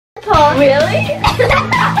the pole. Really?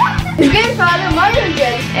 His grandfather, Mario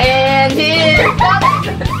Andretti, and his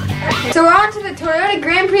father. So we're on to the Toyota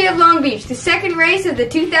Grand Prix of Long Beach, the second race of the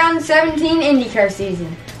 2017 IndyCar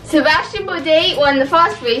season. Sebastian Bourdais won the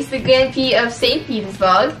first race, the Grand Prix of St.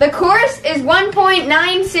 Petersburg. The course is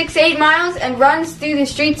 1.968 miles and runs through the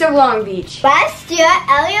streets of Long Beach. Last year,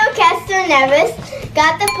 Elio Castroneves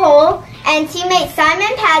got the pole, and teammate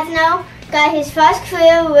Simon Pazno got his first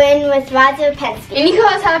career win with Roger Penske.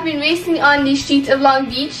 IndyCars have been racing on the streets of Long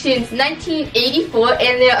Beach since 1984,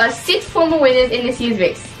 and there are 6 former winners in this year's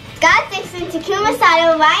race. Scott Dixon, Takuma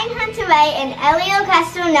Sato, Ryan Hunter-Reay, and Elio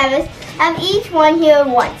Castroneves have each won here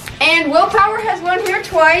once. And Will Power has won here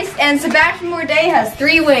twice, and Sebastian Bourdais has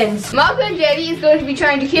 3 wins. Marco Andretti is going to be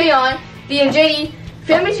trying to carry on the Andretti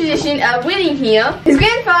family tradition of winning here. His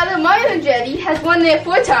grandfather, Mario Andretti, has won there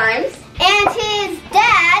 4 times. And his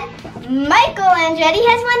dad, Michael Andretti,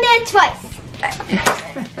 has won there twice.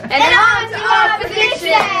 And on to our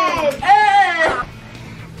predictions!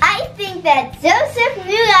 I think that Joseph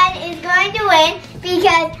Mulan is going to win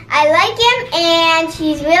because I like him and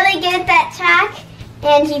he's really good at that track,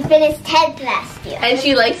 and he finished 10th last year. And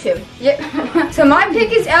she likes him. Yep. So my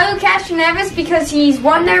pick is Elio Castroneves because he's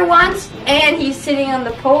won there once and he's sitting on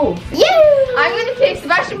the pole. I'm going to pick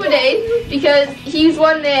Sebastian Bourdais because he's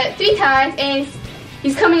won there 3 times and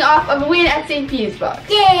he's coming off of a win at St. Petersburg.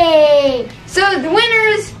 Yay! So the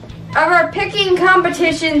winners of our picking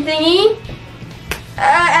competition thingy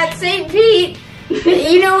at St. Pete,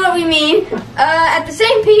 you know what we mean. At the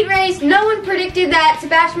St. Pete race, no one predicted that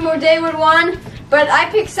Sebastian Bourdais would win, but I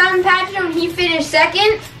picked Simon Pagino and he finished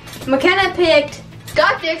 2nd. McKenna picked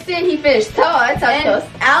Scott Dixon, he finished 3rd. That's close.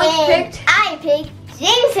 Alex And picked I picked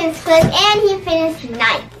Jameson Split, and he finished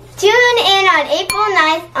 9th. Tune in on April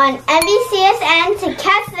 9th on NBCSN to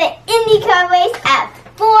catch the IndyCar race at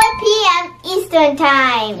 4 p.m. Eastern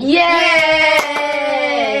Time. Yay!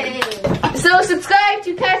 So subscribe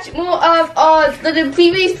to catch more of our little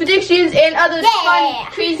pre-race predictions and other fun,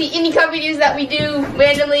 crazy IndyCar videos that we do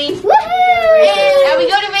randomly. Woohoo! And we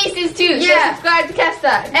go to races too, so subscribe to catch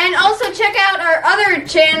that. And also check out our other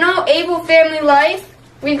channel, Able Family Life.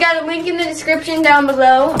 We've got a link in the description down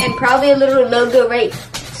below and probably a little logo right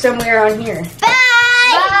somewhere on here.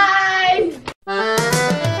 Bye! Bye!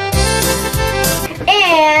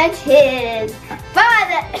 And his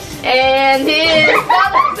father. And his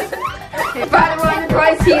father. His father won the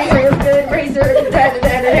prize, he's a real good racer.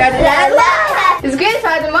 His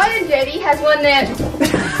grandfather, Mario Andretti, has won that.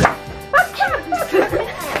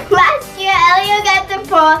 Last year, Elio got the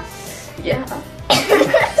pole. Yeah.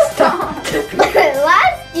 Stop.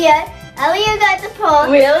 Last year, Elio got the pole.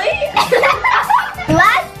 Really?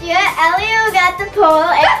 Last year, Elio got the pole.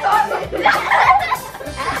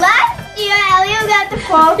 Last year, Elio got the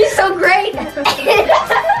pole. He's so great.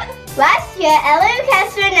 Last year, Elio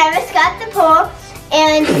Castroneves got the pole,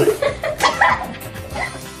 and